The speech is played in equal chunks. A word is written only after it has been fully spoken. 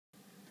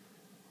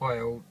Hi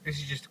all, this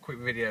is just a quick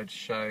video to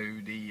show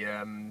the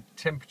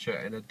temperature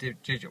in a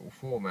digital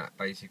format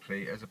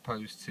basically, as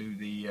opposed to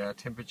the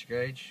temperature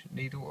gauge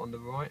needle on the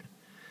right.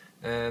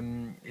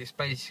 It's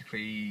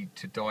basically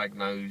to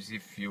diagnose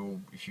if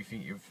you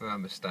think your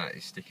thermostat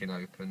is sticking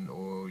open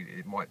or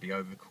it might be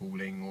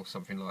overcooling or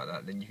something like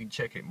that, then you can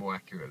check it more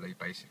accurately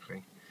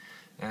basically.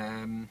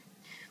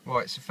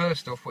 Right, so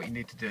first off what you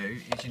need to do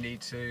is you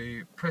need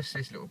to press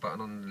this little button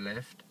on the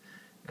left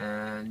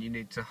and you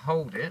need to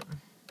hold it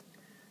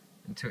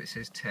until it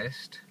says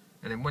test,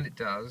 and then when it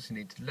does you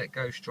need to let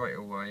go straight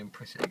away and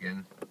press it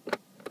again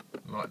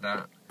like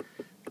that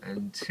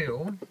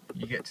until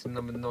you get to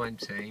number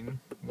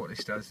 19. What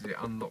this does is it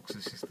unlocks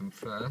the system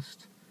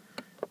first,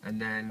 and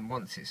then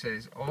once it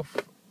says off,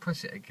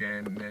 press it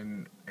again, and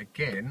then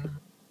again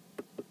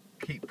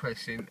keep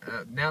pressing.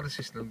 Now the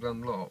system's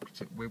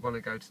unlocked, we want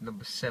to go to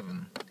number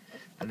 7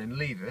 and then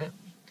leave it,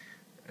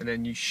 and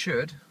then you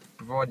should,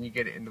 providing you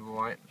get it in the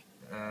right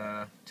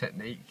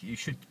technique, you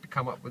should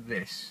come up with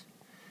this.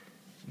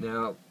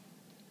 Now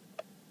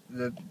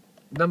the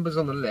numbers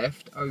on the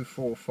left,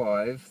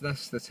 045,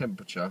 that's the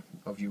temperature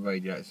of your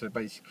radiator. So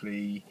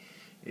basically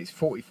it's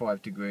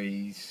 45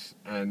 degrees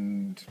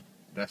and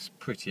that's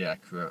pretty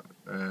accurate.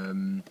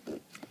 Again,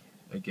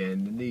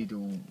 the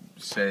needle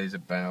says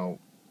about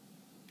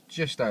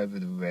just over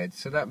the red,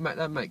 so that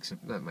makes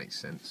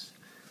sense.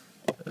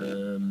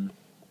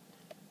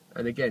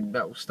 And again,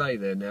 that will stay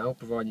there now,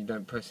 provided you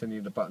don't press any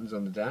of the buttons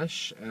on the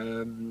dash.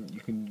 You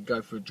can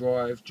go for a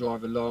drive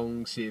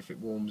along, see if it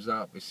warms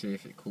up, see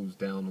if it cools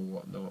down or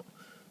whatnot,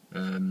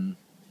 then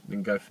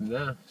go from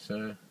there.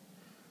 So